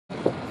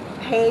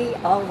Okay,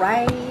 all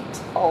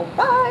right, all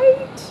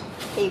right.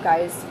 Hey you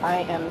guys, I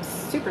am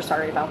super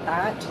sorry about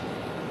that.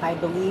 I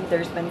believe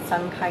there's been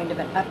some kind of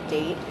an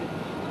update.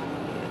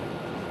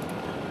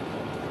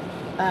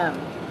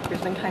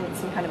 There's been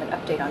some kind of an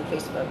update on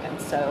Facebook,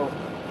 and so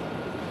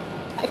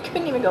I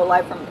couldn't even go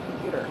live from the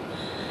computer.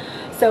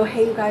 So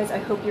hey you guys, I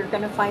hope you're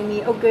gonna find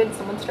me. Oh good,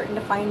 someone's starting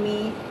to find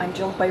me. I'm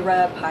Jill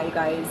Hoyrup. Hi you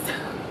guys.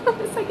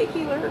 The psychic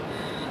healer.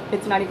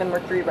 It's not even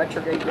Mercury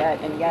retrograde yet,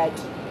 and yet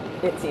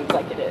it seems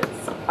like it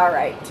is. All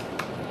right.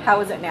 How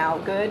is it now?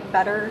 Good?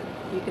 Better?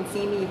 You can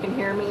see me? You can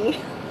hear me?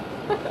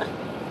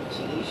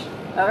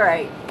 Sheesh. All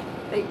right.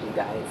 Thank you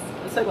guys.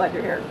 I'm so glad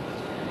you're here.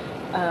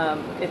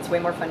 It's way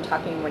more fun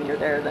talking when you're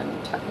there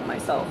than talking to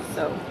myself.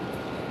 So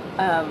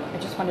I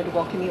just wanted to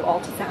welcome you all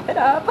to Zap It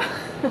Up.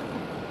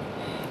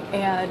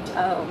 And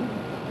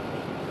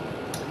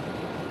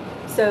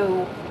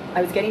so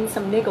I was getting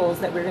some niggles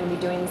that we we're going to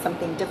be doing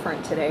something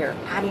different today, or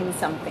adding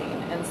something,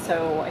 and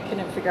so I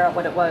couldn't figure out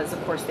what it was.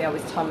 Of course, they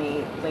always tell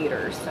me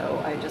later,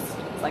 so I just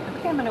was like,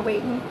 okay, I'm going to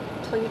wait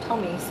until you tell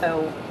me.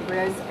 So you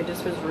guys, I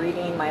just was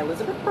reading my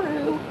Elizabeth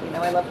Peru. You know,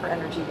 I love her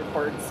energy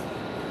reports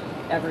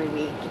every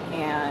week,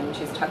 and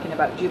she's talking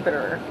about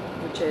Jupiter,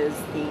 which is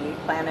the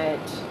planet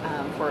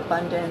for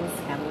abundance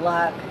and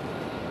luck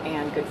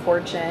and good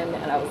fortune.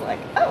 And I was like,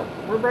 oh,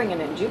 we're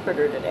bringing in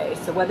Jupiter today.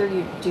 So whether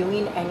you're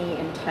doing any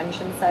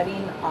intention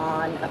setting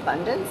on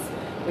abundance,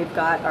 we've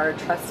got our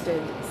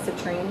trusted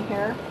citrine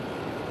here,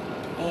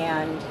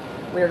 and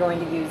we're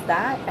going to use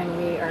that, and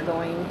we are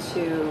going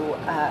to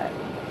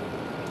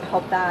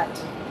help that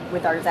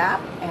with our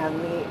zap,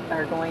 and we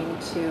are going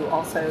to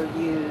also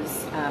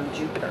use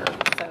Jupiter.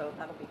 So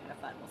that'll be kind of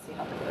fun. We'll see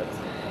how that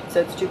goes.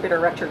 So it's Jupiter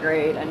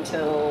retrograde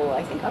until,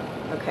 I think,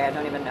 okay, I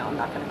don't even know. I'm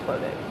not going to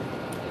quote it,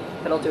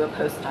 but I'll do a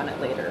post on it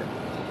later.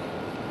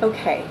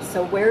 Okay,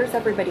 so where's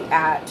everybody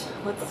at?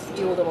 Let's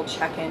do a little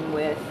check-in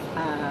with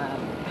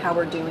how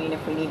we're doing,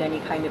 if we need any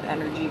kind of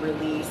energy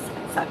release,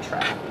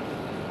 etc.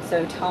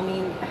 So tell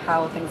me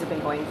how things have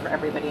been going for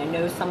everybody. I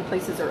know some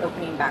places are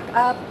opening back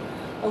up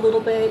a little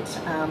bit.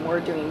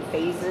 We're doing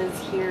phases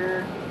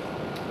here.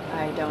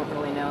 I don't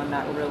really know. I'm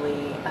not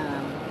really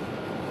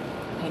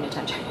paying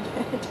attention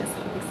to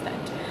some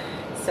extent.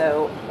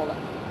 So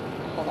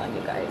hold on,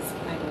 you guys.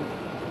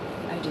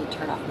 I didn't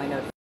turn off my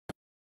note.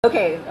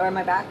 Okay, or am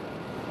I back?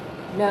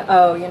 No.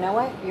 Oh, you know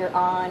what? You're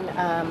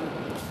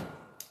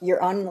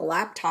on the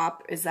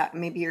laptop. Is that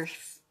maybe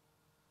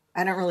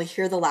I don't really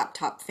hear the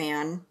laptop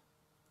fan.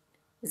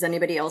 Is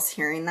anybody else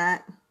hearing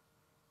that?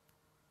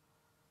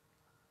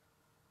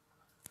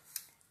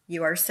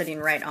 You are sitting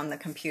right on the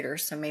computer,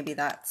 so maybe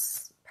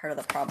that's part of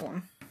the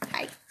problem.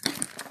 Hi.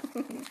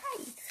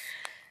 Hi.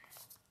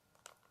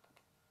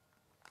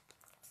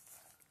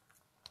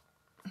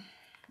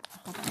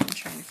 Hold on, I'm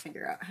trying to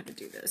figure out how to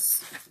do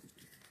this.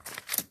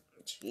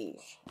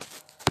 Jeez.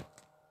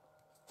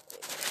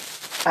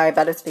 I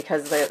bet it's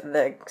because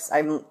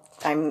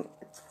I'm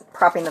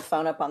propping the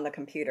phone up on the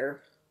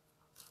computer,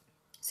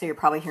 so you're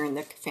probably hearing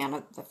the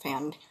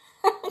fan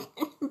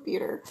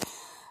computer.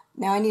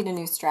 Now I need a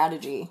new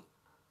strategy.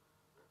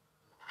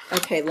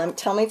 Okay,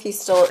 tell me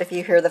if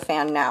you hear the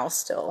fan now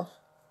still.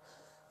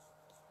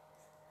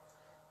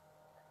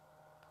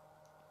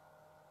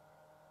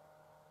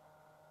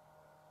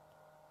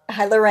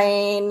 Hi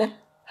Lorraine.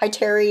 Hi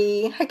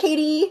Terry. Hi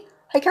Katie.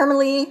 Hi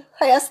Carmelie.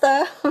 Hi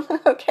Estha.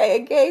 Okay,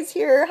 Gay's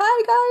here.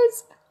 Hi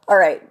guys. All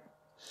right.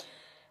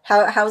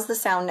 How's the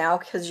sound now?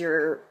 Because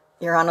you're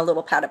on a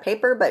little pad of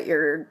paper, but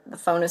the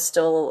phone is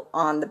still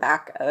on the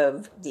back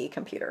of the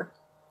computer,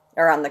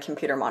 or on the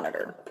computer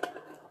monitor.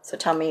 So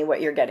tell me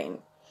what you're getting.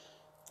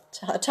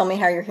 Tell me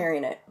how you're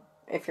hearing it,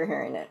 if you're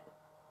hearing it.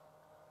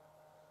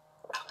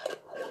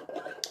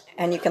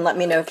 And you can let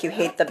me know if you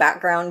hate the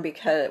background,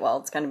 because, well,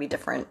 it's going to be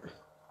different.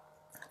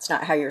 It's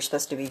not how you're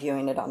supposed to be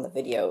viewing it on the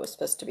video. It's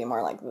supposed to be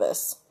more like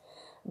this.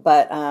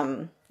 But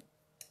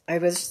I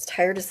was just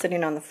tired of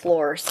sitting on the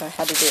floor, so I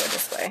had to do it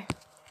this way.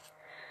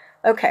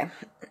 Okay.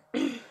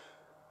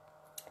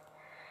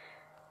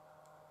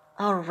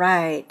 All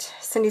right.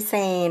 Cindy's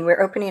saying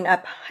we're opening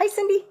up. Hi,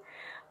 Cindy.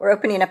 We're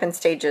opening up in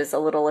stages, a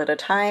little at a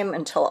time,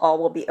 until all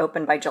will be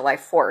open by July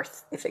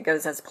 4th. If it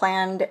goes as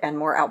planned and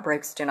more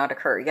outbreaks do not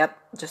occur. Yep.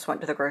 Just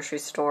went to the grocery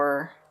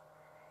store.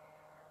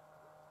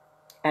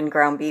 And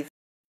ground beef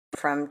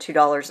from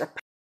 $2 a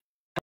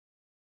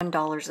pound,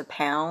 $1 a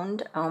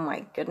pound. Oh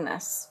my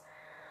goodness.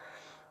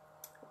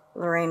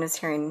 Lorraine is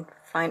hearing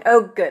fine.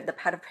 Oh, good. The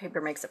pad of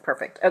paper makes it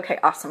perfect. Okay,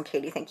 awesome,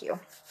 Katie. Thank you.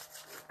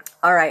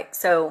 All right,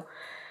 so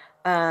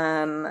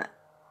I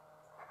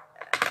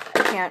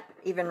can't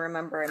even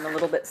remember. I'm a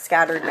little bit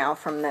scattered now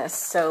from this.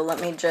 So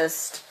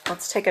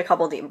let's take a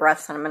couple deep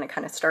breaths, and I'm going to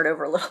kind of start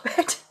over a little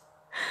bit.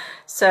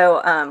 So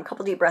a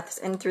couple deep breaths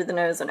in through the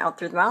nose and out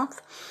through the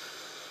mouth.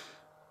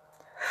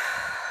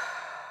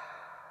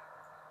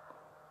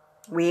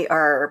 We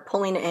are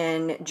pulling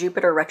in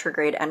Jupiter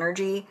retrograde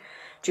energy.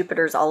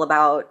 Jupiter's all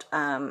about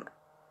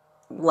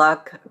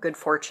luck, good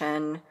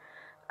fortune,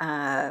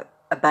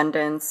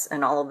 abundance,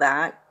 and all of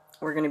that.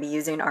 We're going to be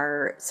using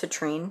our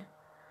citrine,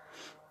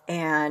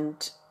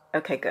 and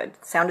Okay, good.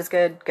 Sound is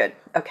good? Good.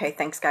 Okay,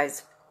 thanks,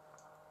 guys.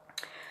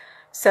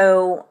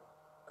 So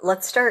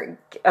let's start.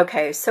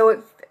 Okay, so if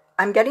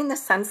I'm getting the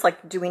sense,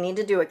 like, do we need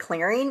to do a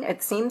clearing?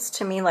 It seems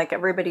to me like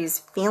everybody's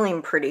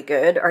feeling pretty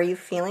good. Are you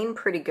feeling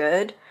pretty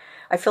good?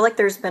 I feel like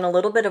there's been a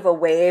little bit of a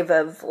wave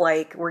of,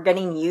 like, we're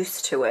getting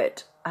used to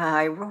it.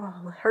 I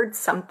heard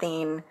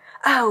something.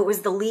 Oh, it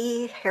was the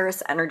Lee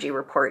Harris Energy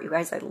Report. You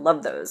guys, I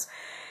love those.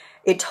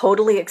 It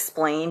totally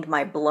explained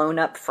my blown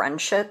up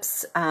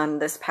friendships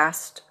this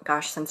past,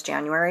 gosh, since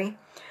January.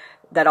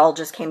 That all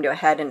just came to a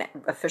head and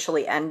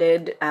officially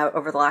ended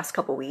over the last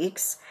couple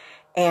weeks.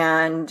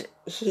 And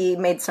he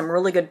made some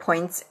really good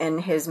points in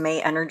his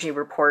May energy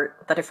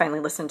report that I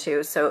finally listened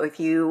to. So if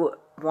you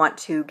want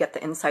to get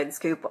the inside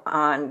scoop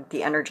on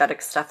the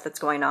energetic stuff that's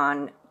going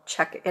on,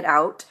 check it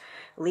out.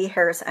 Lee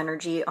Harris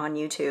Energy on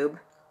YouTube.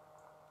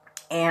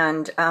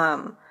 And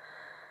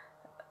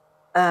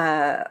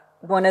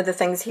one of the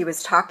things he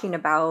was talking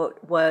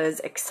about was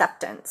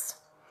acceptance.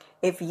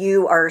 If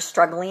you are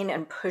struggling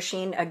and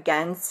pushing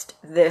against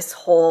this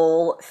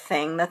whole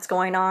thing that's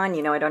going on,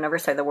 you know, I don't ever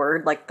say the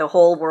word, like the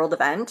whole world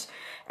event,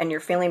 and you're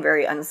feeling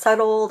very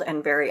unsettled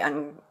and very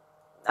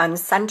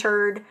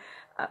uncentered,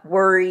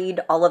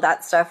 worried, all of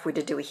that stuff, we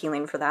did do a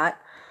healing for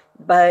that.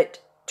 But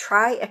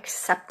try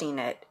accepting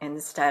it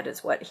instead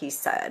is what he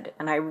said.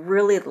 And I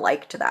really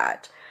liked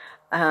that.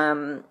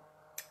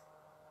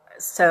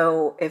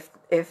 So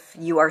if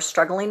you are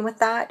struggling with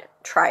that,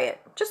 try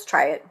it. Just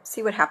try it.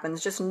 See what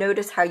happens. Just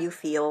notice how you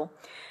feel.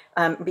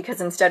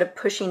 Because instead of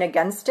pushing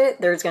against it,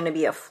 there's going to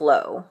be a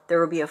flow. There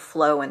will be a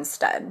flow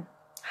instead.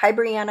 Hi,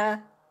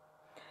 Brianna.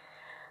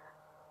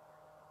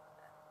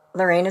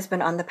 Lorraine has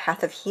been on the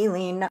path of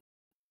healing.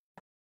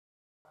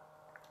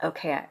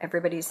 Okay,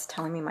 everybody's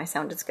telling me my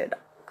sound is good.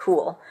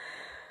 Cool.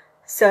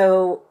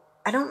 So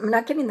I'm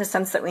not getting the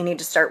sense that we need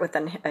to start with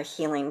a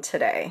healing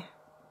today.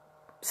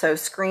 So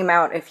scream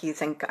out if you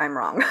think I'm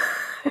wrong.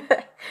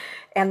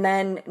 And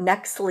then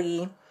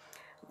nextly,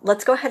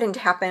 let's go ahead and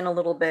tap in a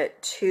little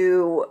bit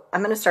to,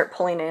 I'm going to start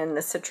pulling in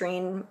the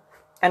citrine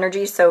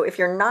energy. So if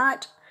you're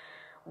not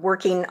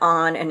working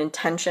on an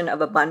intention of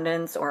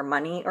abundance or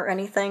money or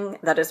anything,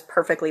 that is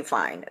perfectly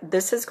fine.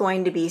 This is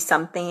going to be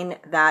something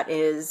that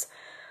is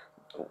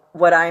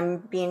what I'm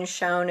being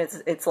shown.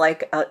 It's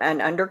like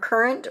an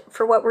undercurrent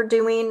for what we're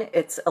doing.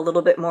 It's a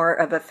little bit more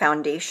of a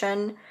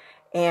foundation.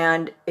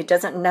 And it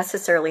doesn't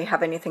necessarily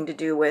have anything to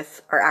do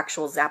with our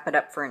actual zap it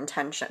up for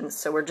intentions.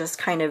 So we're just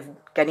kind of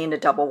getting a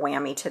double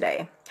whammy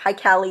today. Hi,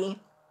 Callie.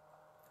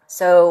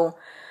 So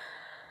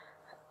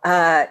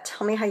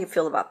tell me how you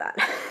feel about that.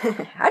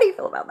 How do you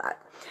feel about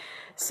that?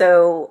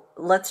 So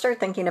let's start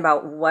thinking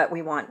about what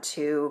we want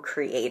to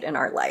create in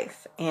our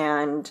life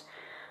and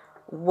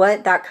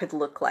what that could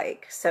look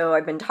like. So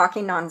I've been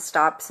talking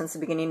nonstop since the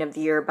beginning of the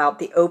year about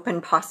the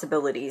open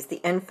possibilities, the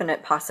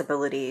infinite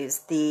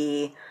possibilities,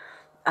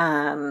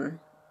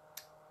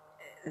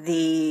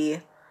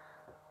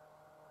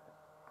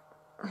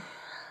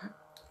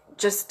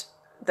 just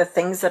the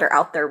things that are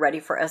out there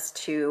ready for us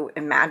to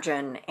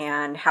imagine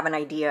and have an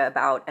idea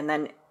about and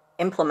then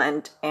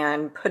implement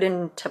and put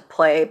into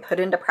play, put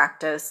into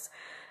practice,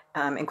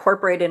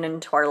 incorporate it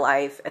into our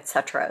life,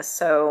 etc.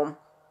 So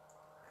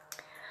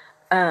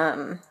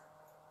Kelly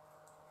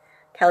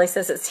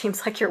says, it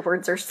seems like your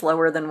words are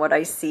slower than what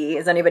I see.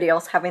 Is anybody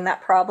else having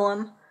that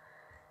problem?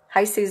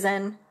 Hi,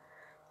 Susan.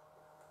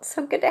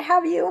 So good to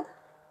have you.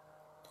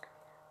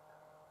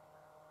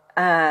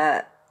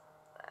 I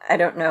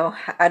don't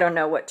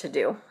know what to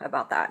do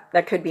about that.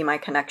 That could be my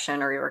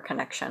connection or your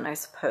connection, I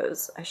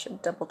suppose. I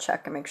should double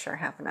check and make sure I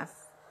have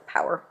enough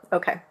power.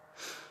 Okay.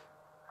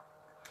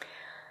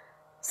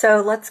 So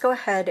let's go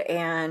ahead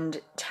and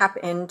tap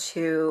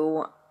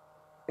into,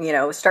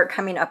 start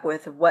coming up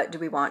with what do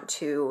we want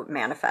to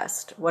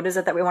manifest? What is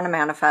it that we want to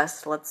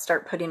manifest? Let's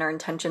start putting our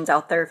intentions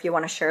out there. If you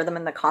want to share them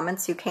in the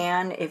comments, you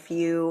can. If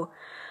you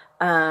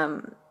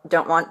don't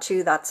want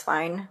to, that's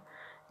fine.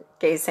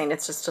 Gay's saying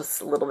it's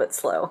just a little bit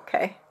slow.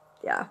 Okay.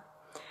 Yeah.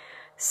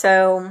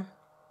 So,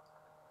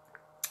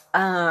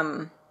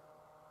 I'm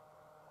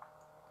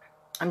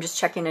just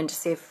checking in to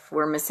see if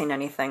we're missing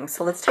anything.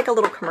 So let's take a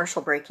little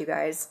commercial break, you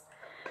guys.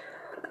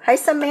 Hi,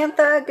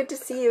 Samantha. Good to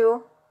see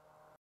you.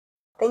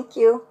 Thank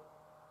you.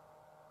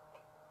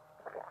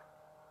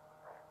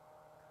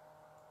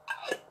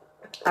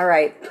 All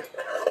right.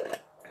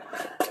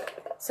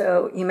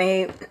 So you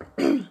may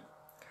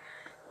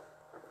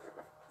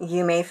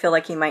feel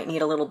like you might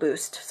need a little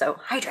boost. So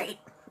hydrate.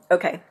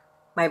 Okay.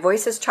 My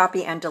voice is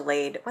choppy and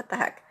delayed. What the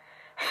heck?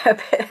 A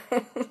bit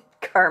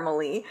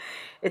caramely.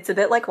 It's a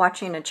bit like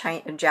watching a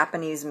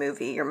Japanese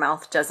movie. Your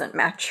mouth doesn't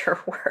match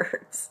your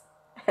words.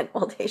 An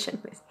old Asian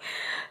movie.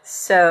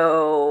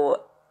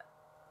 So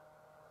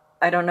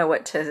I don't know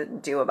what to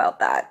do about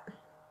that.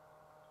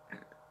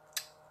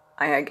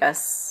 I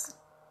guess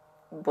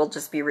we'll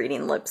just be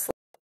reading lips.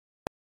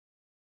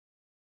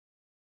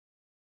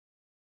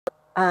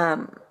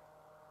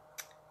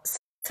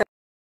 So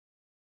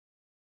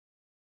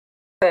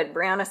good.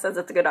 Brianna says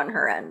it's good on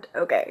her end.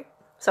 Okay.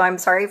 So I'm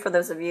sorry for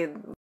those of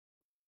you.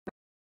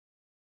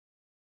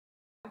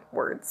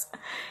 words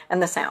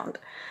and the sound.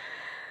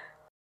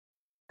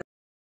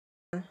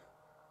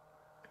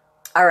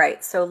 All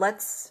right, so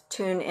let's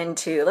do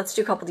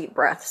a couple deep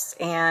breaths.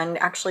 And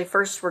actually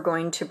first we're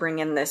going to bring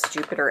in this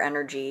Jupiter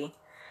energy.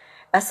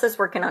 S is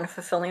working on a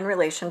fulfilling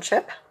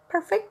relationship.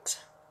 Perfect.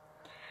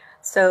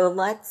 So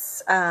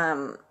let's,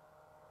 I'm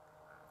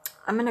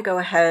going to go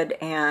ahead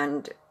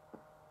and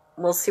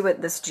we'll see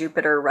what this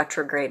Jupiter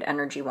retrograde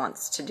energy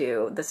wants to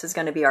do. This is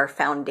going to be our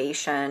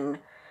foundation.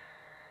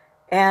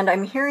 And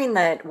I'm hearing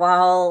that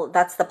while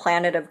that's the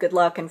planet of good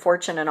luck and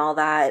fortune and all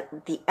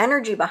that, the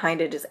energy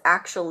behind it is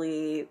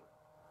actually,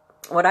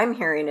 what I'm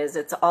hearing is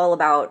it's all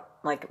about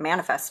like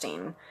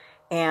manifesting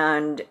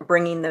and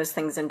bringing those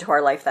things into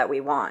our life that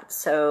we want.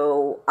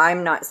 So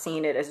I'm not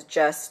seeing it as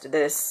just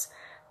this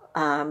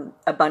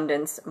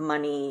abundance,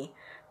 money,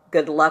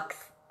 good luck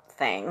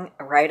thing,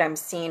 right? I'm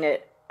seeing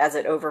it as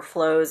it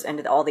overflows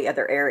into all the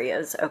other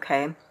areas,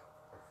 okay?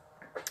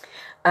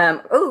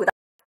 Oh,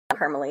 that's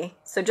Carmelie.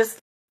 So just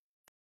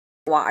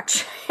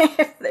watch.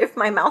 if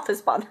my mouth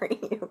is bothering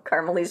you,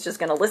 Carmelie's just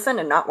going to listen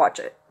and not watch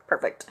it.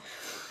 Perfect.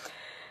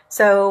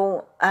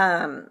 So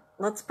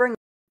let's bring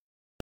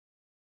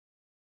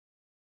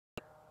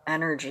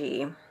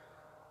energy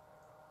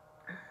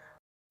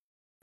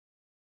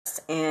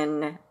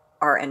in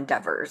our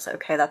endeavors.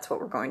 Okay, that's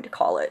what we're going to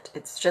call it.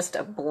 It's just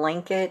a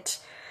blanket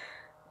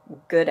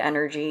good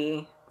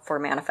energy for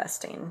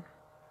manifesting.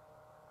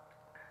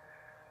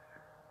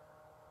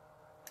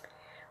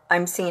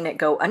 I'm seeing it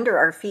go under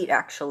our feet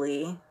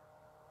actually,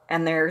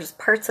 and there's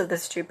parts of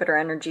this Jupiter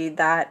energy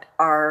that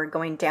are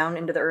going down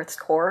into the Earth's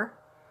core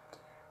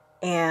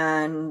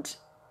and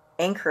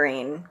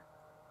anchoring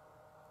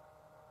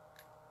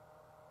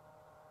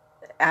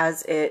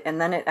as it,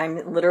 and then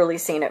I'm literally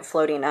seeing it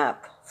floating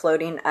up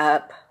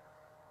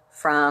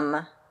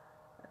from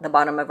the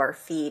bottom of our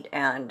feet.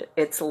 And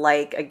it's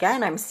like,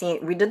 again, I'm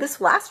seeing, we did this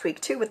last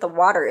week too with the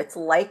water. It's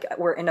like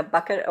we're in a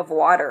bucket of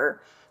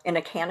water, in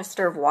a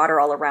canister of water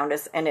all around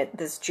us, and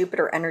this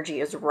Jupiter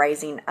energy is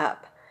rising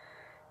up.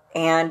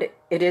 And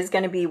it is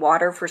going to be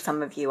water for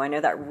some of you. I know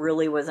that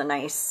really was a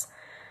nice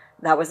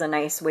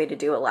way to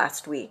do it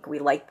last week. We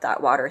liked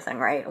that water thing,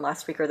 right?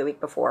 Last week or the week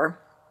before.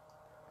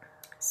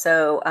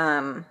 So,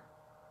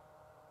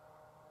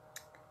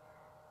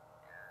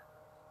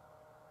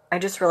 I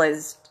just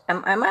realized,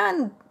 am I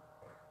on,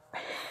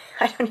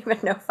 I don't even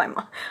know if I'm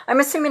on, I'm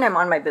assuming I'm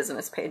on my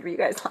business page, but you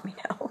guys let me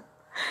know.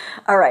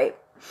 All right.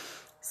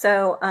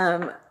 So,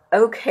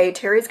 okay,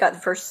 Terry's got the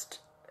first,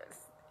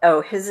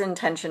 oh, his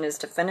intention is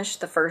to finish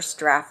the first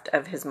draft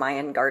of his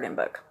Mayan garden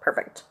book.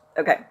 Perfect.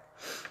 Okay.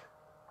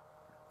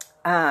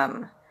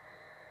 A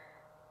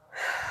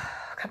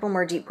couple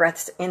more deep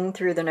breaths in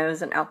through the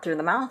nose and out through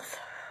the mouth.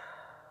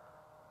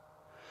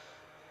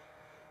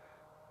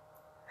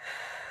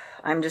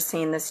 I'm just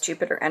seeing this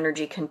Jupiter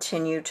energy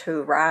continue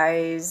to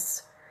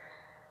rise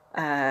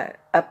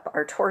up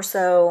our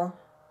torso.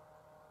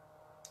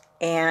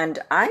 And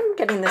I'm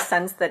getting the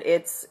sense that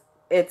it's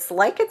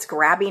like it's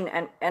grabbing,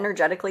 and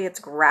energetically it's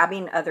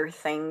grabbing other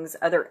things,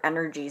 other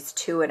energies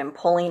to it and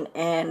pulling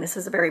in. This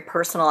is a very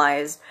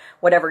personalized,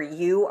 whatever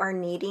you are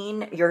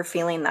needing, you're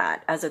feeling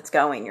that as it's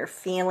going.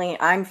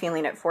 I'm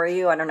feeling it for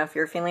you. I don't know if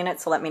you're feeling it,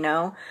 so let me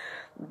know.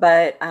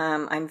 But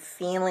I'm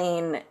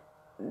feeling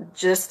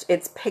just,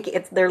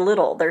 they're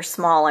little, they're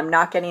small. I'm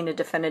not getting a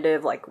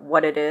definitive like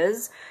what it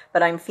is,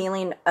 but I'm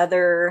feeling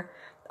other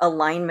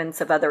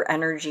alignments of other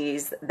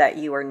energies that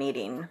you are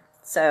needing.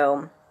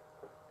 So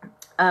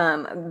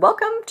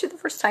welcome to the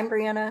first time,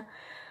 Brianna.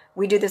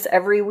 We do this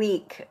every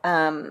week.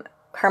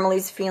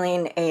 Carmelie's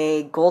feeling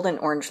a golden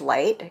orange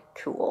light.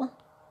 Cool.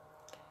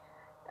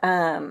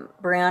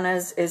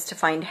 Brianna's is to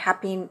find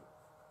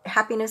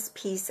happiness,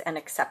 peace, and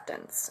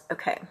acceptance.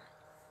 Okay.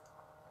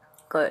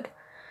 Good.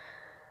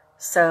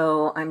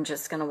 So I'm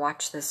just going to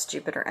watch this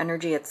Jupiter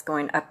energy. It's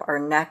going up our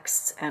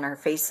necks and our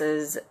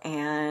faces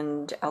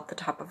and out the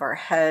top of our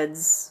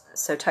heads.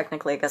 So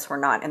technically, I guess we're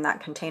not in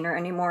that container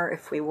anymore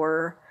if we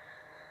were.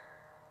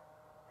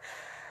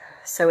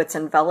 So it's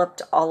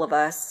enveloped all of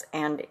us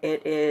and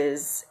it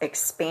is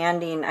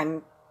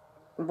expanding.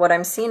 What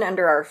I'm seeing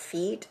under our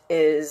feet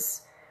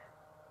is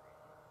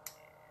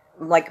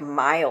like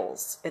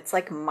miles. It's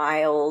like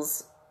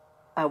miles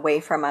away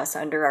from us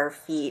under our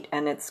feet,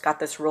 and it's got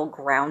this real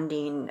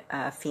grounding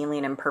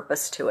feeling and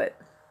purpose to it.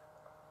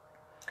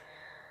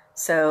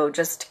 So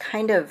just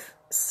kind of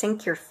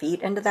sink your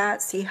feet into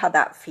that. See how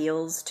that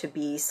feels to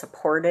be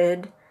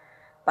supported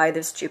by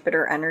this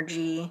Jupiter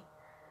energy.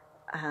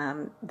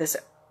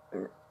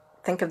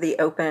 Think of the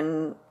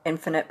open,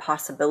 infinite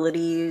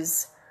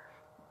possibilities.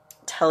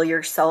 Tell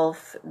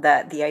yourself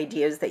that the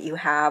ideas that you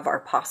have are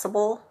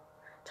possible.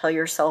 Tell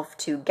yourself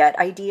to get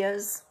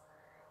ideas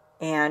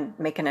and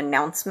make an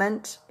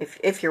announcement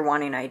if you're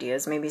wanting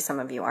ideas. Maybe some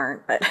of you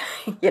aren't, but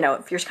you know,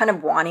 if you're kind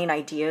of wanting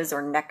ideas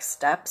or next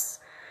steps,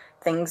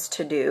 things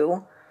to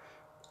do,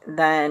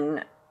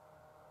 then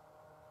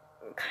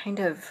kind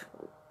of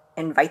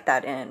invite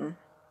that in.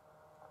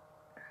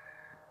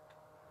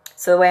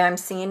 So the way I'm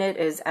seeing it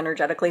is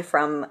energetically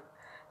from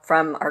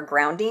our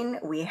grounding,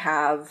 we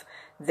have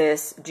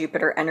this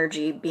Jupiter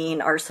energy being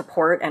our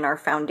support and our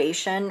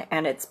foundation,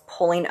 and it's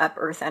pulling up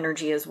Earth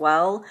energy as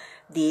well.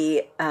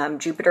 The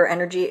Jupiter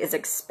energy is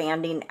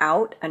expanding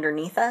out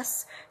underneath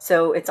us.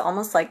 So it's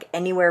almost like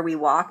anywhere we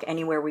walk,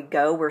 anywhere we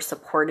go, we're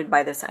supported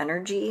by this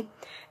energy.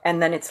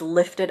 And then it's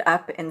lifted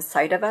up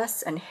inside of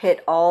us and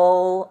hit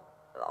all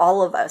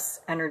of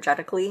us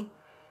energetically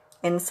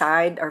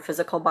inside our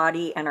physical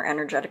body and our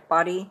energetic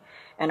body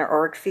and our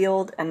auric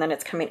field. And then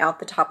it's coming out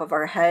the top of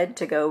our head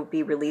to go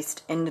be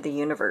released into the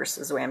universe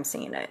is the way I'm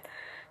seeing it.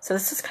 So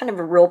this is kind of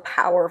a real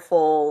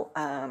powerful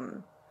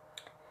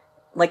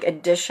like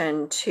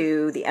addition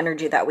to the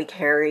energy that we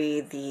carry,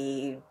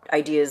 the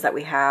ideas that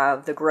we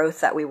have, the growth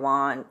that we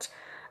want.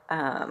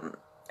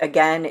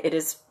 Again, it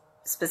is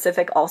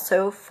specific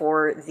also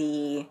for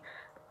the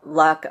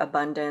luck,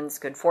 abundance,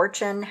 good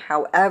fortune.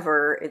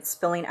 However, it's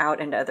spilling out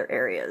into other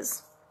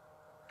areas.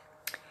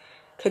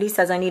 Katie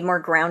says, I need more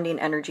grounding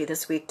energy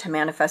this week to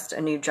manifest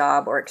a new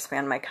job or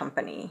expand my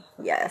company.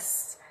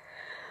 Yes.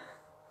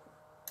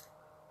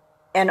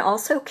 And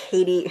also,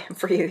 Katie,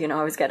 for you, you know, I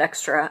always get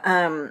extra.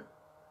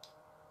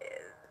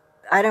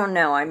 I don't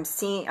know. I'm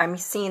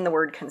seeing the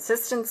word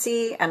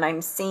consistency, and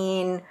I'm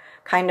seeing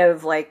kind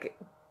of like,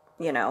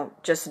 you know,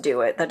 just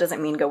do it. That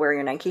doesn't mean go wear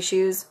your Nike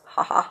shoes.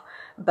 Haha.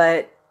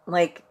 But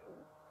like,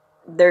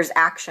 there's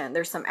action.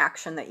 There's some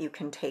action that you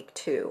can take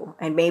too.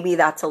 And maybe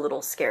that's a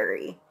little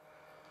scary.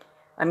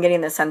 I'm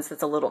getting the sense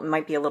that's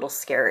might be a little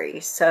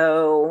scary.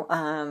 So,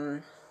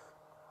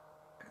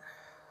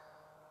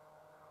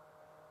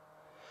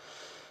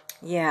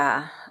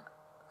 yeah.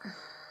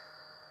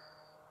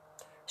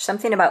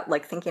 Something about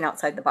like thinking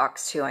outside the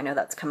box too. I know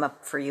that's come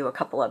up for you a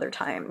couple other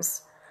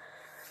times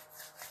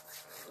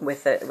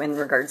with it in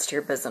regards to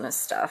your business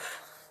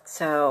stuff.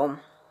 So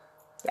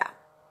yeah.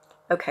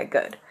 Okay,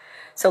 good.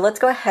 So let's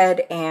go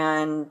ahead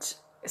and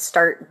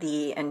start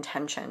the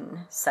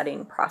intention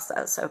setting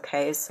process.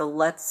 Okay. So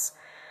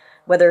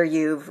whether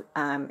you've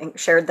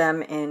shared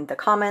them in the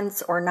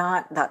comments or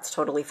not, that's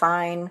totally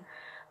fine.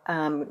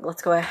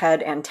 Let's go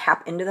ahead and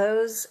tap into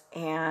those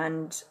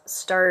and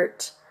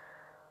start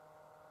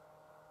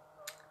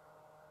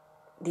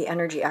the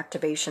energy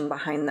activation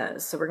behind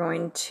those. So we're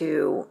going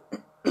to,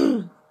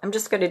 I'm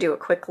just going to do a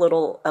quick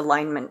little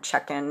alignment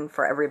check-in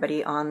for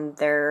everybody on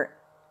their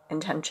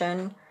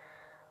intention,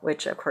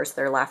 which of course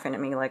they're laughing at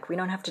me like, we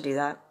don't have to do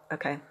that.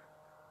 Okay.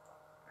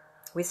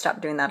 We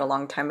stopped doing that a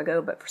long time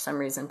ago, but for some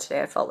reason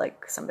today I felt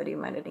like somebody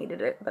might have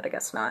needed it, but I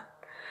guess not.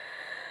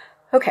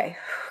 Okay.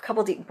 A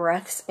couple deep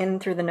breaths in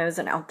through the nose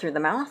and out through the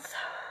mouth.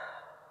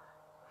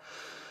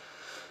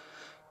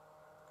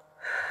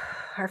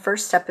 Our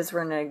first step is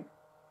we're going to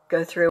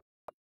go through,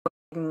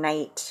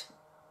 ignite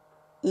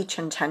each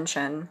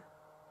intention.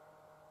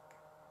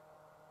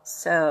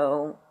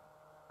 So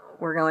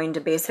we're going to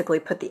basically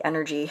put the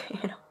energy,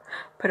 you know,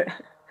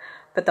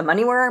 put the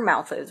money where our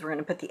mouth is. We're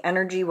going to put the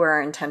energy where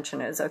our intention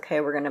is. Okay,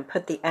 we're going to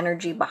put the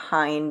energy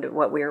behind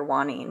what we're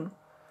wanting.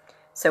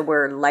 So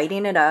we're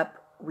lighting it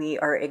up. We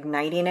are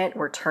igniting it.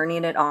 We're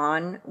turning it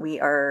on. We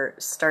are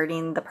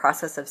starting the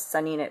process of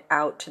sending it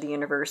out to the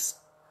universe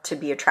to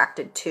be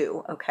attracted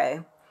to, okay?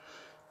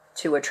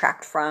 To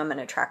attract from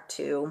and attract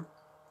to.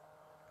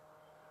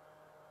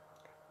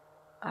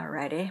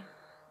 Alrighty.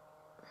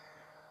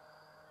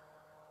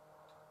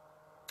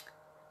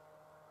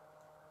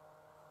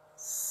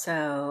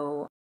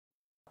 So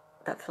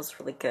that feels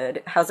really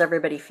good. How's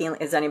everybody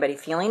feeling? Is anybody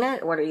feeling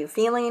it? What are you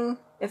feeling,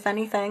 if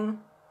anything?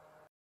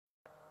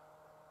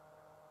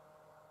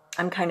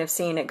 I'm kind of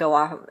seeing it go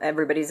off,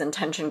 everybody's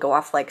intention go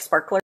off like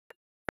sparklers,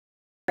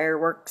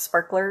 firework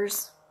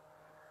sparklers.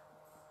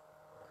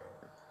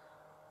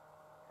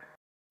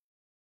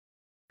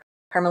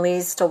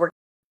 Carmelie's still working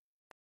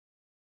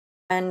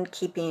and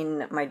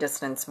keeping my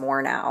distance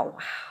more now.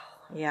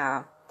 Wow.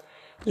 Yeah.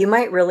 You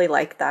might really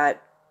like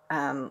that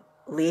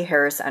Lee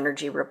Harris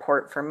energy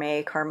report for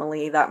May,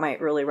 Carmelie. That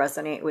might really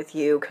resonate with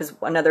you, because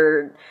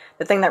the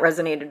thing that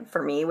resonated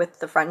for me with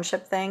the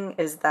friendship thing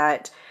is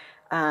that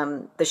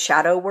the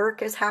shadow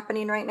work is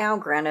happening right now.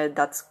 Granted,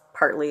 that's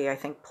partly, I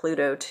think,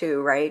 Pluto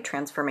too, right?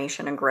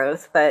 Transformation and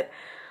growth. But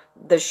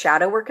the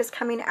shadow work is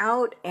coming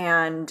out,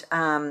 and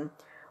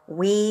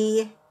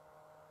we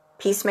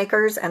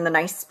peacemakers and the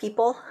nice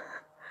people,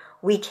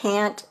 we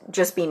can't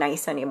just be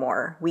nice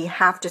anymore. We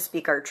have to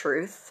speak our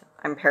truth.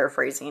 I'm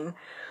paraphrasing.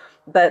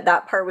 But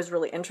that part was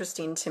really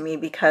interesting to me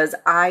because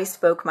I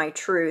spoke my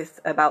truth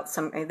about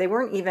they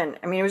weren't even,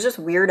 I mean, it was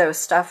just weirdo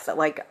stuff that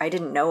like I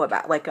didn't know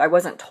about, like I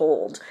wasn't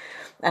told.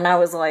 And I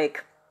was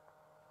like,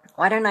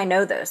 why don't I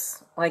know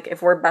this? Like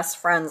if we're best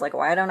friends, like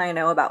why don't I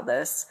know about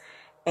this?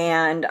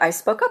 And I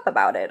spoke up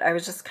about it. I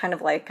was just kind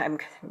of like,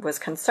 was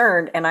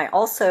concerned. And I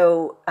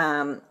also,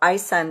 I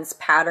sense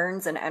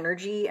patterns and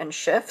energy and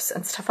shifts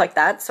and stuff like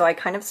that. So I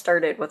kind of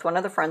started with one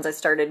of the friends, I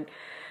started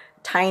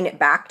tying it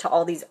back to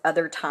all these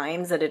other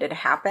times that it had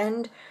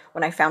happened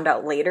when I found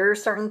out later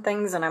certain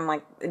things. And I'm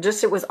like,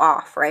 it was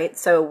off, right?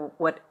 So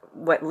what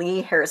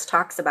Lee Harris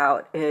talks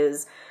about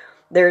is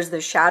there's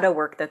the shadow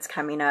work that's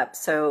coming up.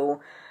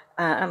 So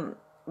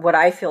what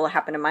I feel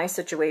happened in my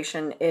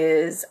situation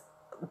is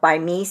by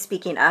me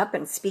speaking up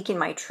and speaking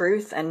my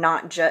truth and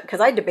not just, because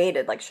I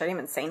debated, like, should I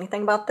even say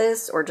anything about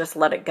this or just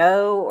let it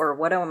go, or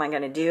what am I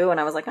going to do? And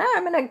I was like,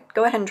 I'm going to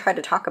go ahead and try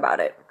to talk about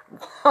it.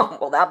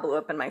 Well, that blew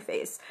up in my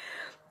face.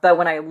 But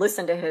when I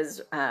listened to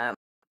his,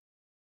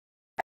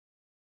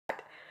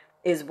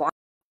 is why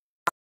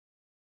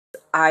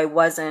I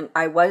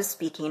was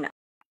speaking,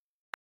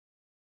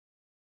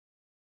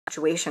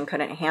 situation,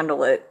 couldn't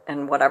handle it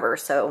and whatever.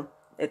 So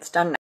it's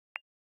done now.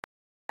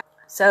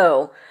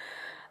 So,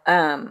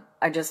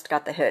 I just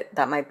got the hit.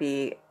 That might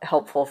be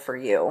helpful for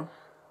you.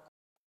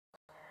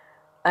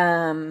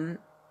 Brianna,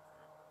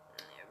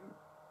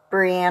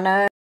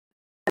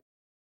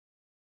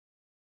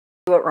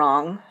 do it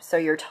wrong, so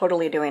you're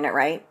totally doing it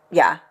right.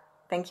 Yeah.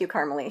 Thank you,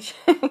 Carmelie.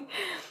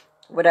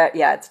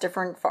 Yeah, it's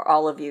different for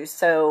all of you.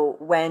 So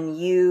when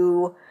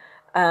you,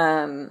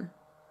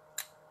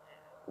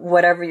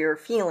 whatever you're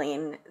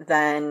feeling,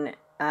 then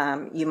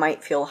you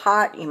might feel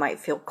hot, you might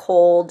feel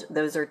cold.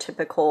 Those are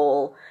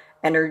typical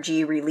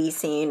energy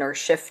releasing or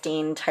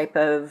shifting type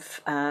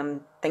of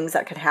things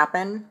that could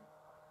happen.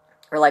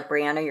 Or like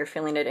Brianna, you're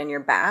feeling it in your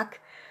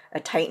back, a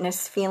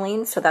tightness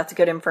feeling. So that's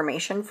good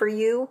information for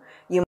you.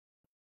 You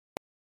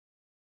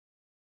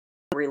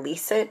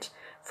release it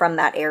from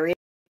that area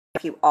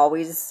if you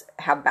always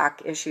have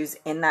back issues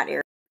in that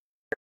area.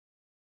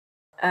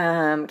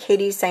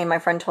 Katie's saying, my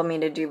friend told me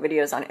to do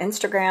videos on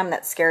Instagram.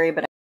 That's scary,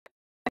 but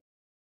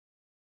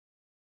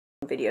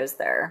videos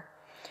there.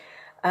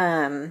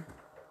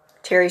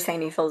 Terry's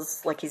saying he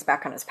feels like he's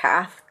back on his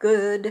path.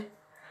 Good.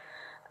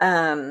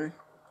 Well,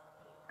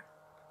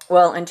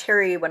 and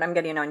Terry, what I'm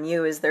getting on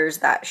you is there's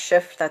that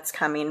shift that's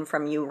coming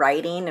from you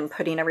writing and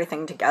putting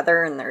everything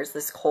together, and there's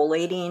this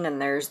collating,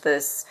 and there's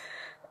this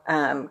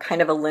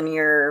kind of a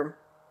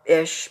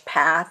linear-ish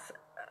path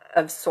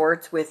of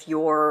sorts with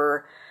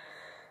your,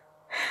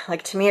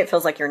 like, to me it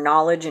feels like your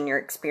knowledge and your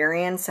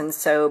experience, and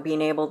so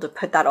being able to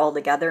put that all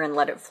together and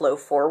let it flow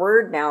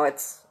forward, now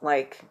it's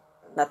like,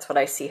 that's what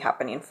I see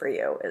happening for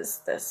you, is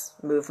this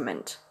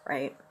movement,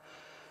 right?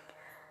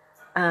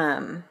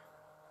 No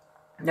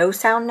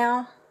sound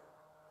now?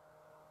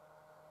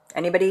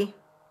 Anybody?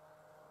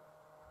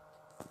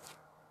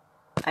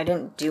 I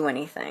didn't do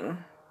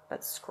anything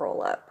but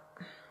scroll up.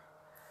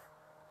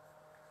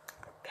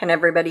 Can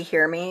everybody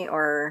hear me,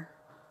 or?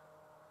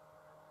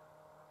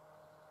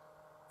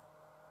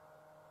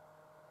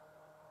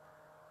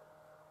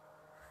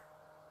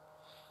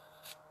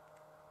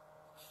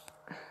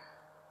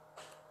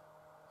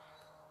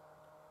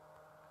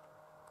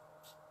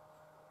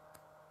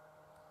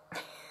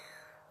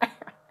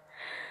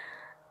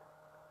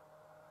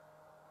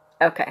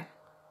 Okay.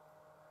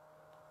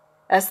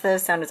 The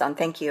sound is on.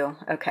 Thank you.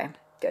 Okay,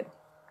 good.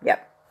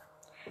 Yep.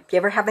 If you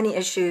ever have any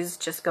issues,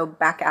 just go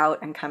back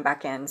out and come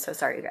back in. So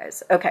sorry, you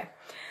guys. Okay.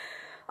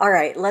 All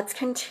right, let's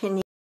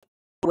continue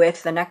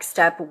with the next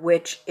step,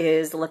 which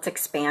is let's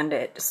expand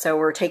it. So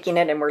we're taking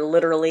it and we're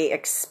literally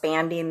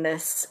expanding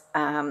this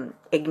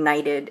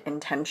ignited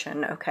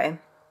intention, okay?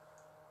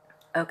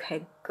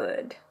 Okay,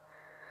 good.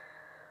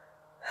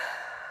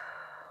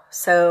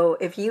 So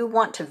if you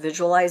want to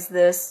visualize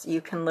this, you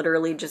can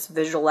literally just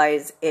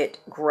visualize it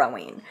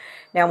growing.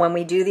 Now, when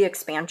we do the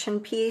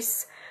expansion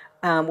piece,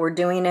 we're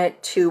doing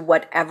it to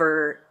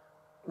whatever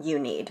you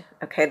need.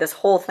 Okay, this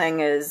whole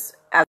thing is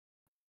as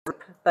a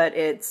group, but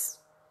it's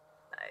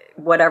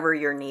whatever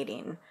you're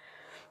needing.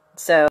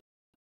 So,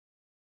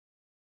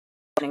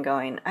 and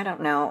going, I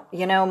don't know,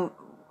 you know,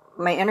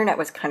 my internet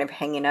was kind of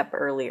hanging up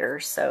earlier,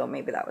 so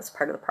maybe that was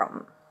part of the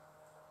problem.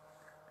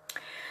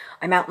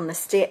 I'm out in the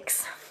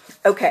sticks.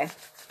 Okay,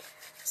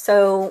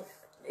 so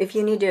if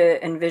you need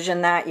to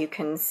envision that, you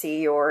can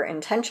see your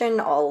intention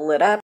all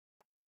lit up,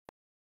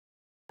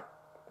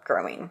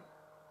 growing,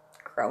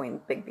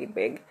 big, big,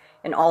 big,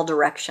 in all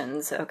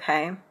directions,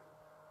 okay?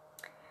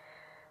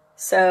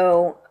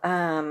 So,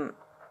 I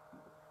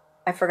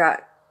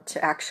forgot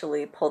to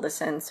actually pull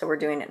this in, so we're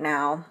doing it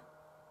now.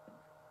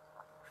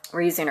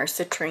 We're using our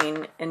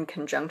citrine in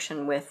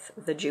conjunction with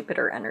the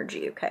Jupiter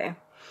energy, okay?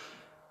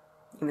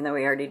 Even though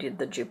we already did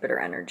the Jupiter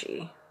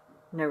energy.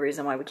 No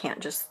reason why we can't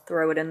just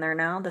throw it in there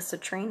now, the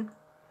citrine.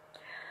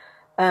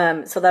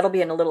 So that'll be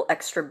in a little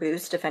extra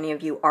boost if any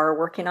of you are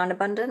working on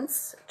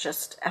abundance,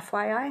 just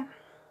FYI.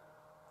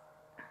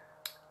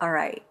 All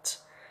right.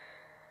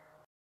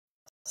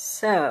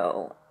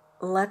 So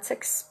let's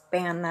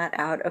expand that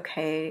out.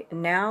 Okay,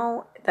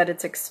 now that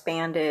it's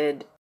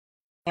expanded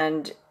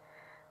and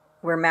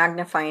we're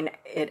magnifying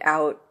it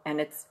out and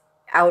it's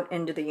out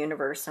into the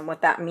universe. And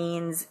what that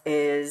means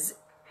is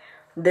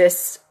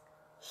this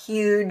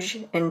huge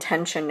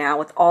intention now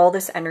with all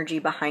this energy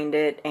behind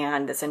it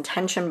and this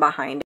intention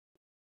behind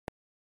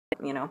it,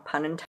 you know,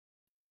 pun intended,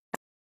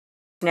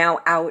 now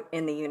out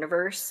in the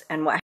universe.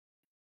 And what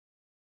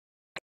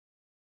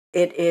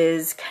it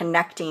is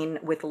connecting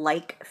with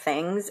like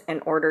things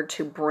in order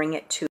to bring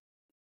it to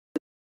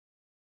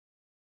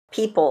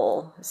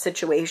people,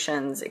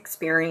 situations,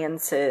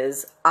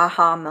 experiences,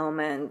 aha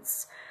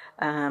moments,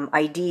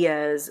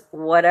 ideas,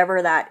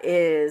 whatever that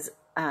is,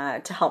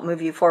 to help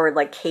move you forward.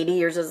 Like Katie,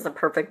 yours is the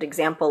perfect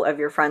example of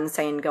your friend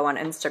saying, go on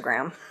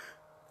Instagram.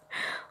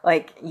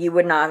 Like you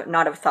would not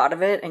have thought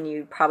of it, and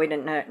you probably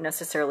didn't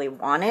necessarily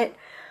want it.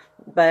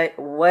 But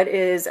what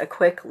is a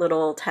quick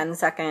little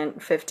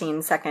 10-second,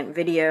 15-second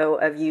video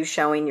of you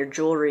showing your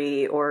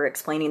jewelry or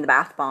explaining the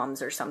bath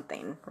bombs or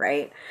something,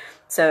 right?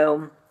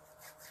 So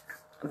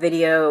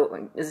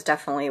video is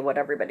definitely what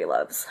everybody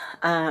loves.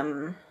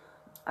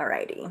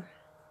 Alrighty.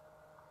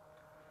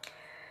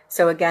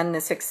 So again,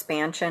 this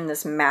expansion,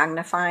 this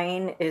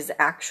magnifying is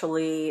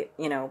actually,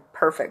 you know,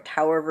 perfect.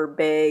 However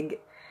big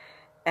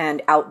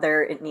and out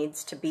there it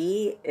needs to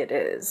be, it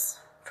is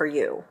for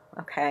you,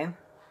 okay?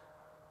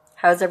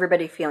 How's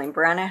everybody feeling?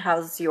 Brianna,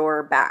 how's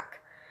your back?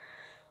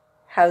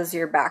 How's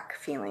your back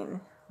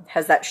feeling?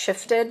 Has that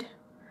shifted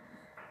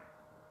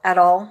at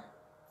all?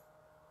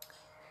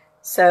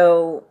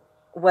 So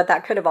what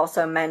that could have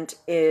also meant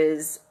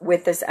is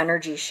with this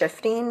energy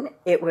shifting,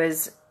 it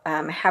was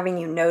having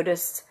you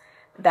notice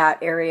that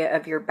area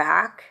of your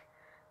back,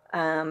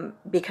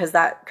 because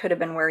that could have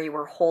been where you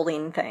were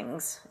holding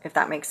things, if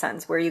that makes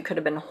sense, where you could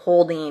have been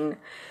holding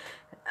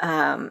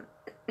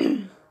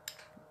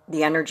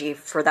the energy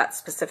for that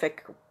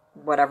specific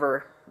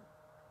whatever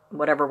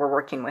we're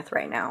working with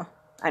right now.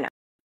 I know.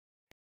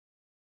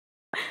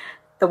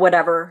 The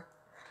whatever,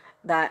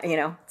 that, you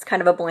know, it's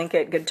kind of a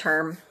blanket good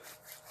term.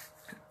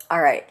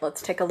 All right,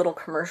 let's take a little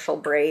commercial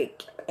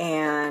break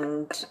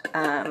and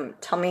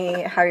tell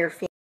me how you're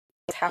feeling.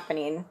 What's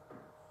happening.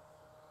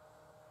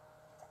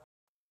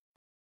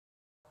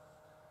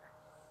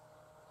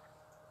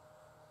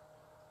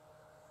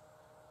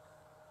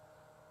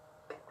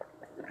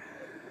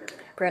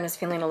 Brianna's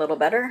feeling a little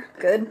better.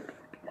 Good.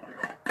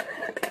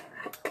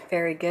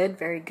 Very good,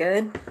 very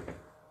good.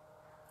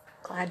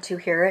 Glad to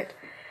hear it.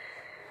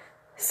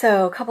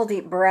 So a couple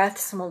deep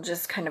breaths and we'll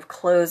just kind of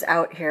close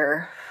out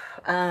here.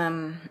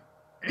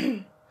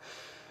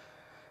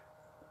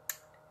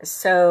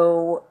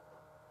 So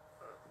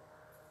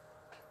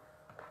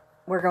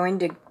what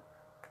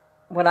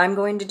I'm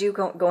going to do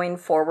going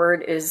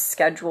forward is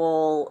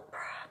schedule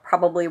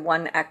probably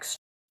one extra,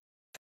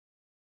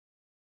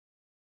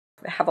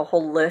 have a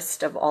whole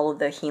list of all of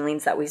the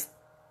healings that we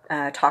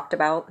talked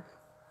about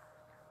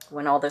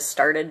when all this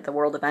started, the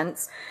world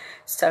events.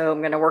 So I'm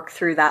going to work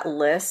through that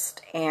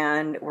list,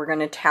 and we're going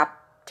to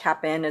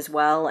tap in as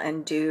well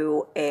and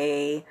do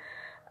a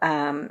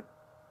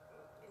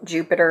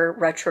Jupiter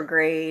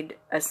retrograde,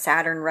 a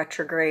Saturn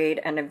retrograde,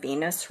 and a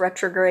Venus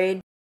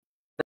retrograde.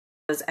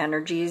 Those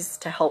energies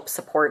to help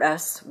support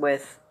us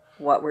with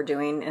what we're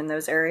doing in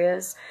those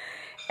areas.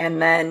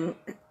 And then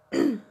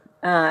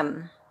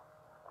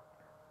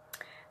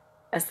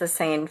as the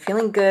saying,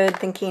 feeling good,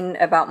 thinking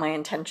about my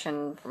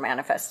intention for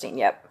manifesting.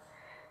 Yep.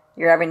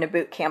 You're having a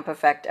boot camp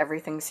effect.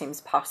 Everything seems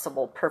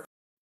possible. Perfect.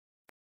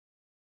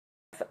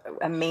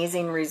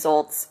 Amazing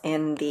results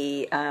in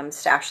the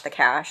Stash the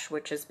Cash,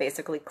 which is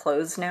basically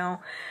closed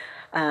now.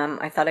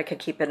 I thought I could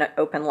keep it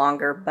open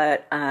longer,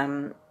 but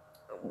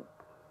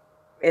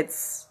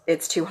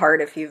it's too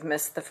hard if you've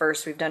missed the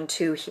first. We've done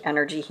 2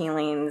 energy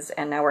healings,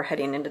 and now we're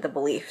heading into the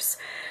beliefs.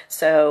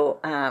 So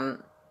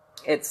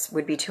it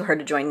would be too hard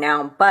to join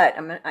now, but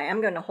I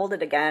am going to hold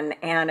it again.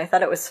 And I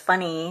thought it was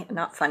funny,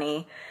 not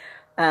funny,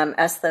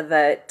 Esther,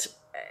 that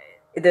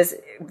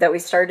we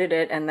started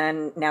it and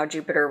then now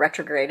Jupiter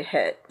retrograde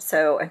hit.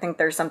 So I think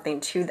there's something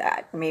to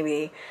that.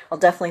 Maybe I'll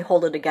definitely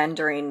hold it again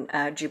during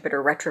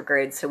Jupiter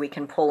retrograde so we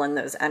can pull in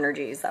those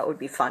energies. That would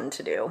be fun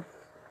to do.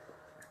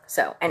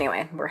 So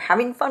anyway, we're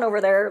having fun over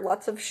there.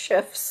 Lots of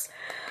shifts.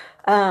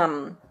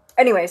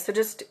 Anyway, so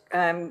just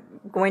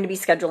going to be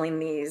scheduling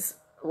these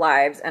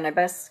lives, and I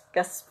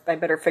guess I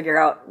better figure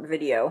out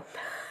video.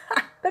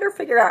 Better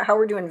figure out how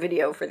we're doing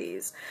video for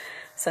these,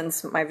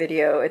 since my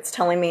video, it's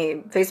telling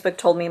me, Facebook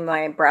told me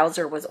my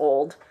browser was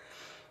old,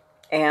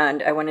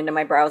 and I went into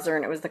my browser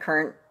and it was the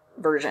current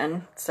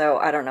version, so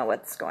I don't know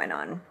what's going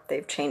on.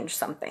 They've changed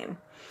something,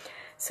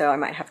 so I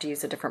might have to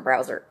use a different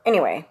browser.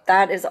 Anyway,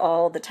 that is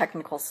all the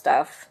technical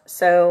stuff.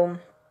 So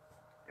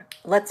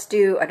let's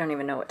do, I don't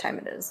even know what time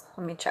it is.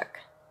 Let me check.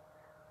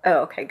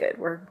 Oh, okay, good.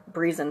 We're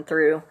breezing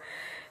through.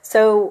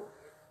 So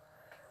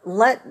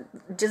I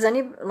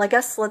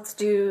guess let's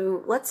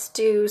do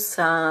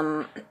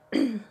some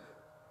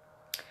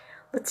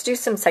let's do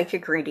some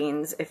psychic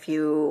readings. If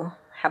you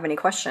have any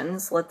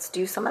questions, let's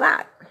do some of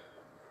that,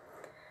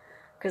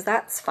 because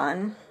that's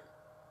fun.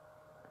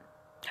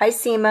 Hi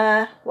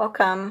Seema,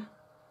 welcome.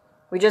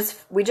 We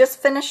just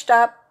finished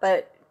up,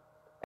 but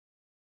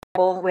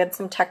we had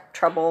some tech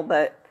trouble,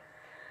 but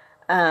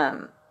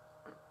I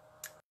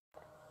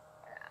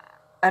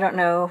don't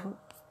know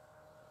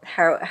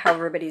how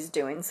everybody's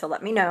doing, so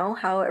let me know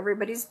how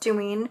everybody's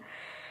doing.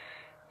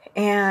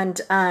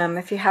 And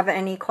if you have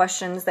any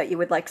questions that you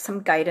would like some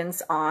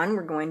guidance on,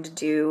 we're going to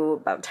do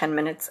about 10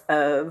 minutes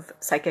of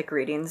psychic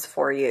readings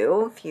for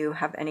you. If you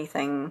have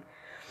anything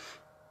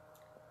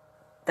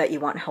that you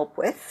want help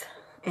with,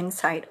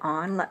 insight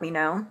on, let me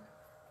know.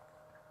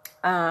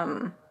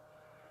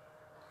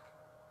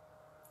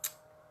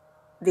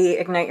 the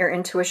Ignite Your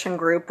Intuition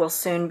group will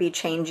soon be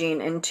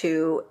changing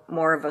into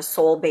more of a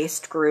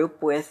soul-based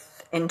group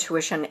with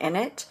intuition in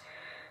it.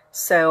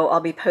 So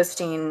I'll be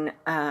posting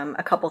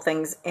a couple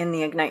things in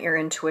the Ignite Your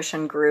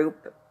Intuition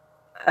group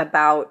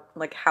about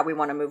like how we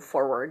want to move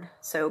forward.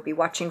 So be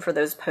watching for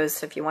those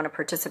posts if you want to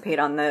participate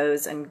on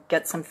those and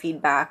get some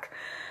feedback.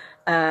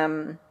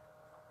 We've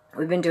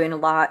been doing a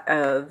lot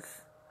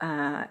of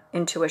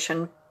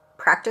intuition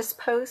practice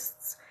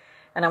posts,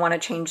 and I want to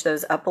change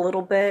those up a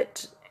little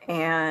bit,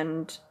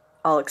 and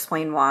I'll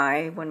explain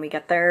why when we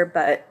get there,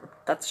 but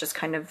that's just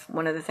kind of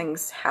one of the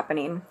things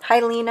happening. Hi,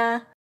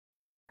 Lena.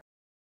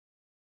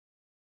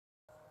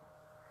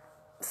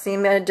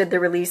 Seema did the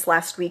release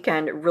last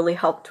weekend. It really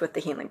helped with the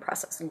healing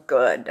process.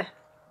 Good.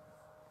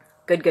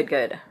 Good, good,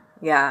 good.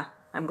 Yeah,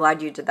 I'm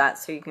glad you did that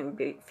so you can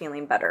be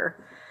feeling better.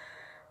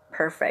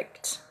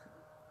 Perfect.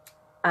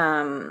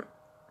 I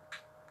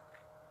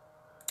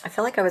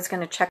feel like I was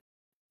going to check.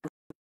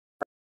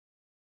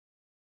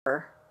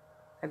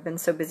 I've been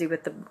so busy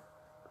with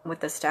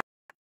the staff.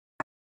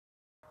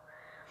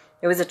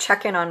 It was a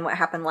check-in on what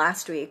happened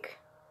last week,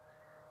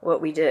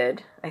 what we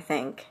did, I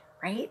think,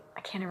 right?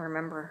 I can't even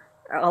remember.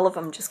 All of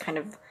them just kind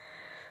of,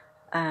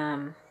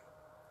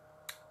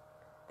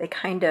 they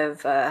kind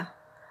of,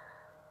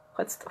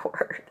 what's the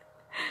word?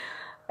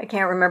 I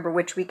can't remember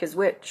which week is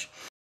which.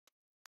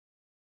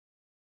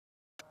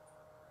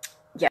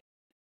 Yeah.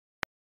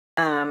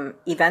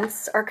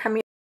 Events are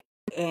coming,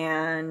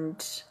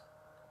 and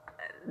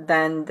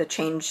then the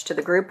change to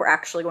the group. We're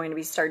actually going to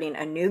be starting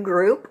a new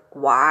group.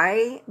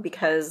 Why?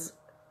 Because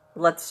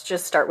let's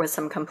just start with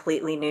some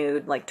completely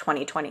new, like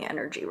 2020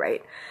 energy,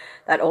 right?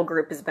 That old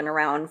group has been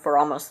around for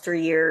almost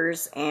 3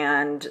 years,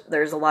 and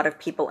there's a lot of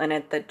people in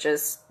it that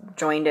just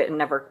joined it and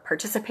never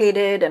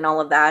participated and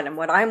all of that. And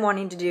what I'm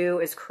wanting to do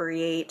is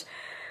create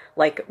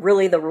like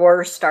really the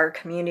Roar Star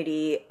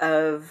community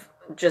of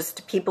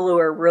just people who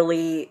are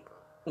really,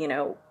 you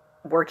know,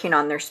 working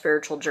on their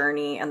spiritual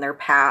journey and their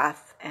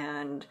path,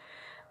 and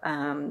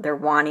they're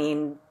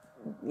wanting,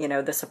 you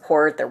know, the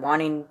support. They're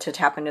wanting to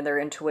tap into their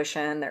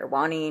intuition. They're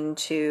wanting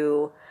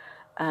to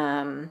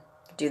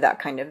do that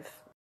kind of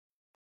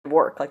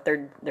work. Like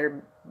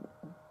they're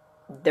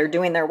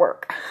doing their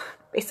work,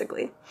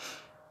 basically.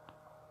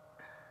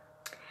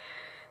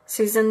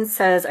 Susan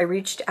says, I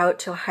reached out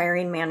to a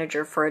hiring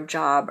manager for a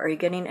job. Are you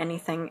getting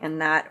anything in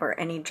that or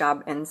any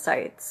job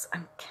insights?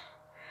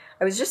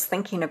 I was just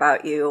thinking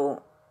about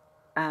you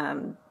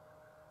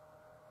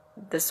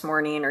this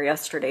morning or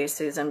yesterday,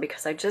 Susan,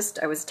 because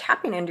I was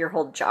tapping into your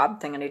whole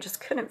job thing and I just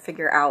couldn't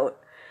figure out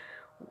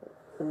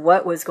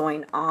what was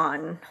going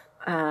on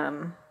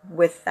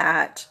with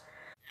that.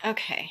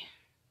 Okay.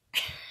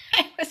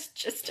 I was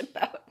just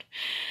about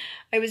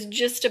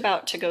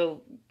to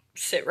go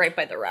sit right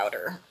by the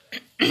router.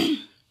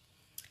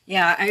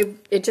 Yeah,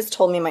 it just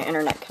told me my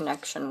internet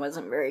connection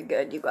wasn't very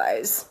good, you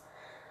guys.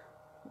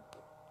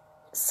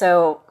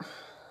 So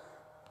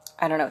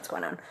I don't know what's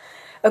going on.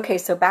 Okay,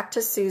 so back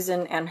to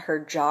Susan and her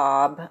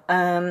job.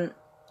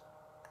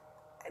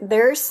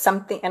 There's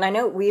something, and I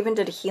know we even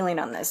did a healing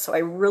on this, so I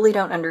really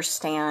don't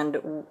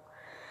understand.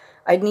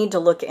 I'd need to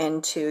look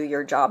into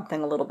your job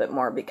thing a little bit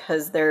more,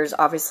 because there's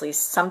obviously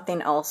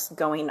something else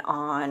going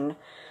on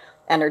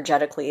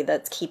energetically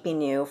that's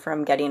keeping you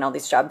from getting all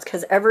these jobs.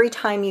 Because every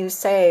time you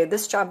say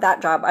this job,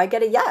 that job, I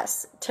get a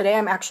yes. Today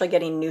I'm actually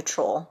getting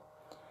neutral.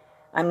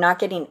 I'm not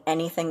getting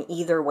anything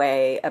either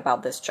way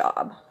about this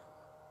job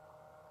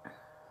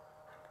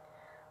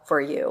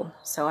for you.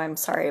 So I'm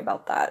sorry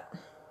about that.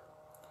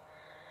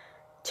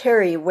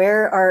 Terry,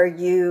 where are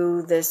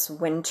you this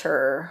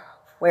winter?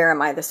 Where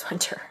am I this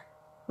winter?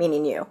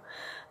 Meaning you.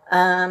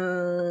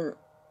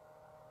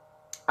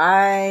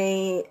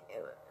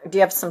 Do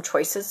you have some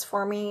choices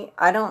for me?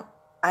 I don't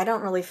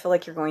really feel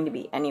like you're going to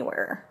be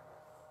anywhere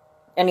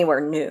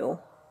new.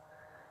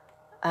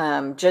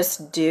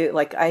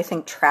 I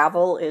think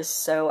travel is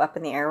so up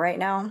in the air right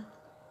now.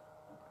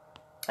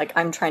 Like,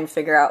 I'm trying to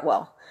figure out,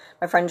 well,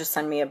 my friend just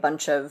sent me a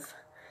bunch of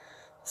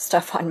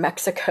stuff on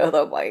Mexico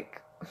that,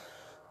 like,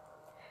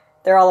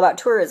 they're all about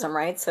tourism,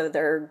 right? So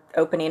they're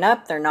opening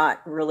up. They're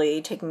not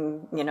really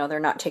taking, they're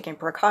not taking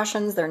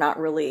precautions. They're not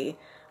really,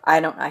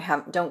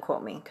 don't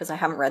quote me, because I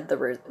haven't read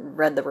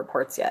the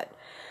reports yet.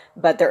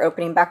 But they're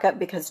opening back up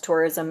because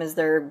tourism is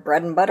their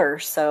bread and butter.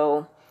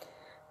 So,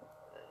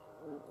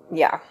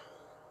 yeah,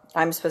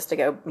 I'm supposed to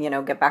go,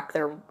 get back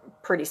there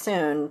pretty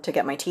soon to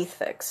get my teeth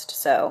fixed.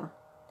 So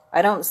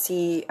I don't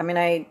see,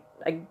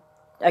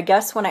 I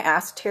guess when I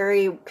asked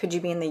Terry, could you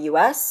be in the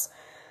U.S.,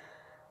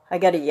 I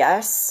get a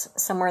yes,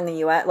 somewhere in the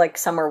U.S., like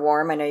somewhere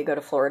warm. I know you go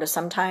to Florida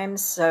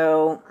sometimes,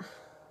 so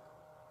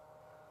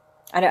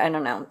I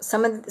don't know.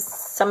 Some of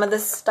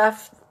this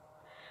stuff,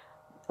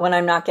 when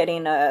I'm not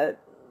getting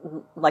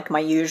like my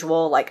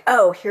usual, like,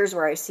 oh, here's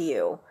where I see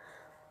you,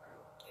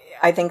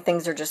 I think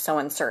things are just so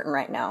uncertain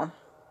right now.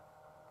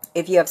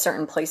 If you have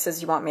certain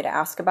places you want me to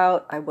ask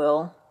about, I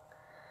will.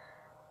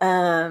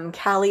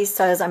 Callie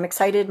says, I'm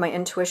excited. My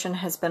intuition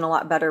has been a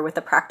lot better with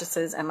the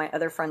practices and my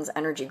other friend's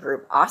energy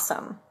group.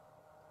 Awesome.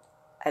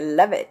 I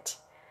love it.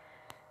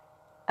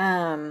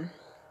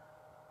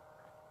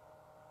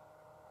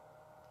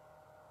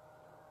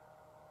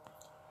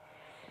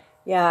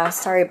 Yeah,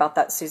 sorry about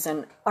that,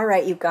 Susan. All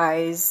right, you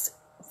guys,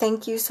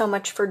 thank you so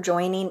much for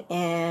joining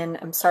in.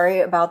 I'm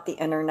sorry about the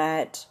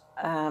internet.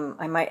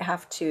 I might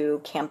have to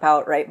camp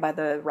out right by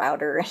the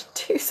router and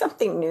do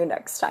something new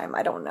next time.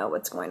 I don't know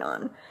what's going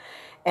on.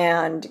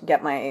 And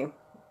get my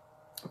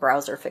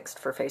browser fixed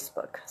for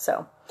Facebook.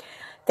 So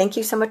thank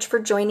you so much for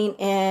joining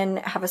in.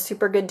 Have a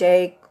super good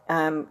day.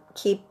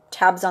 Keep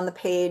tabs on the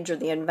page or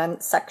the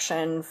event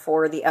section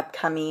for the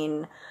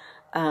upcoming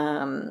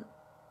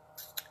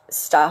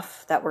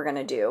stuff that we're going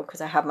to do,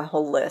 because I have my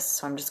whole list.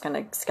 So I'm just going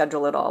to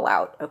schedule it all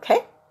out.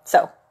 Okay.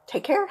 So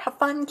take care. Have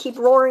fun. Keep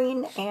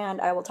roaring.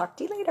 And I will talk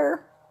to you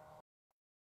later.